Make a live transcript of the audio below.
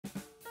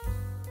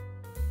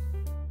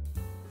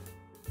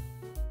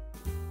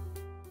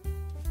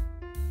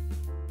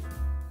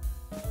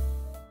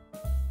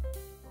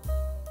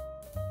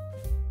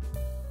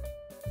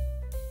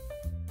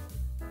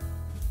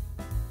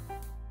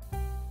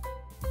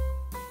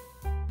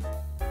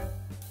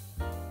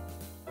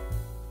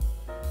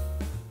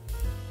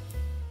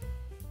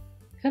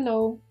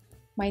Hello,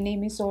 my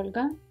name is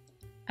Olga.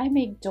 I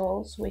make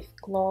dolls with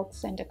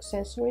clothes and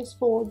accessories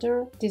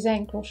folder,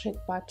 design crochet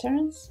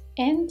patterns,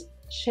 and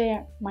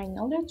share my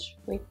knowledge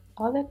with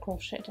other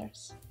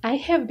crocheters. I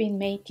have been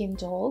making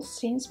dolls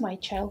since my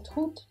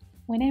childhood.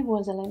 When I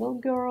was a little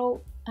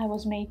girl, I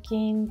was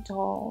making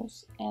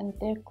dolls and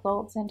their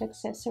clothes and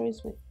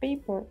accessories with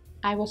paper.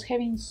 I was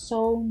having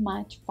so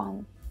much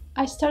fun.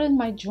 I started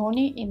my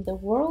journey in the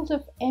world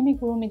of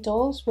Amigurumi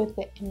dolls with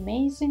the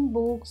amazing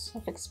books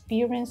of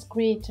experienced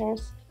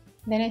creators.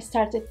 Then I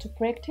started to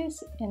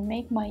practice and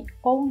make my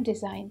own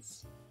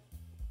designs.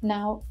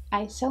 Now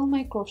I sell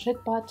my crochet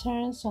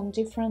patterns on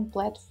different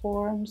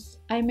platforms.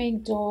 I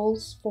make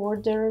dolls for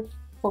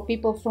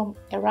people from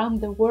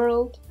around the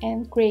world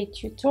and create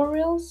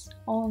tutorials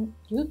on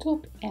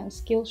YouTube and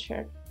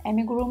SkillShare.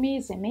 Amigurumi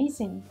is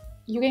amazing.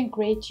 You can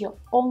create your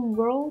own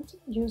world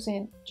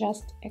using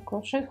just a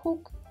crochet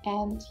hook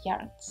and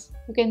yarns.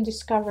 You can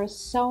discover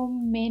so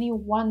many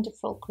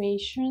wonderful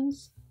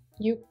creations.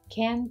 You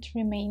can't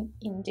remain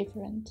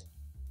indifferent.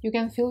 You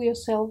can feel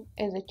yourself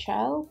as a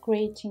child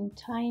creating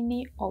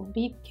tiny or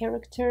big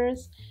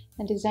characters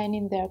and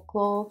designing their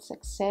clothes,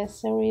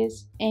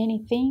 accessories,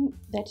 anything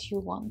that you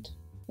want.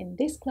 In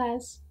this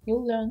class,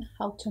 you'll learn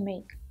how to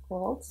make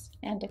clothes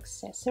and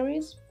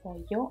accessories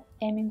for your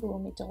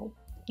Amigurumi doll.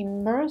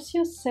 Immerse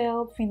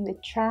yourself in the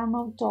charm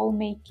of doll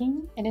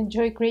making and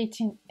enjoy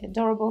creating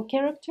adorable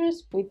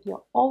characters with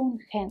your own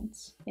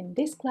hands. In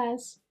this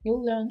class,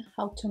 you'll learn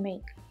how to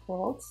make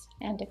clothes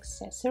and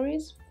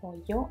accessories for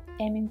your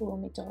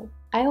Amigurumi doll.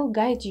 I'll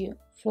guide you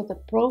through the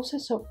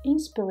process of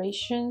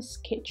inspiration,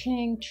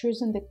 sketching,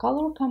 choosing the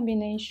color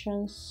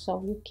combinations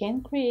so you can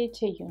create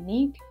a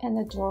unique and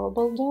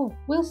adorable doll.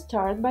 We'll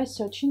start by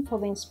searching for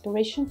the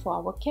inspiration for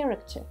our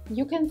character.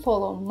 You can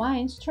follow my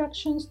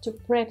instructions to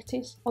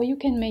practice, or you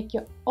can make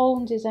your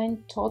own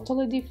design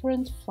totally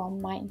different from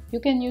mine.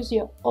 You can use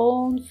your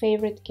own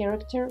favorite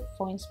character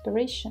for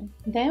inspiration.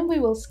 Then we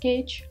will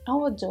sketch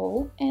our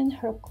doll and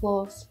her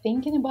clothes,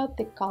 thinking about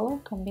the color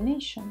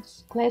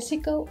combinations,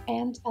 classical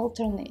and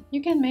alternate.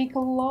 You can make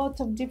a lot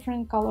of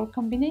different color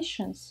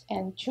combinations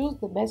and choose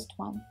the best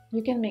one.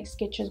 You can make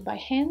sketches by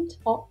hand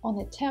or on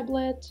a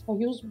tablet or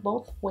use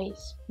both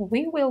ways.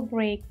 We will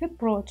break the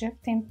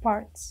project in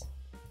parts.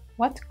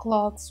 What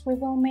clothes we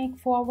will make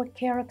for our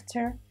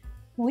character,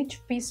 which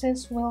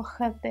pieces will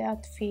have the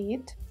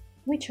outfit,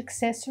 which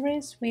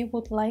accessories we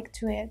would like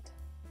to add.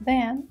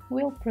 Then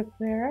we'll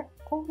prepare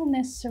all the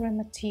necessary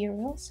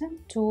materials and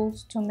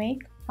tools to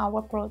make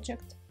our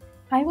project.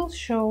 I will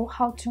show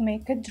how to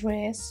make a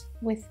dress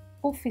with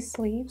puffy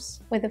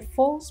sleeves with a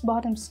false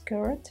bottom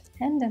skirt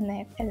and a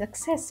neck. As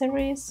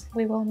accessories,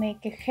 we will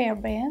make a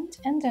hairband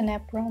and an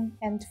apron,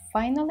 and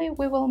finally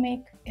we will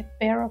make a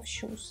pair of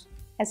shoes.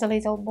 As a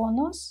little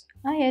bonus,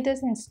 I added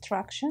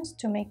instructions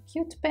to make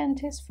cute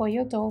panties for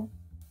your doll.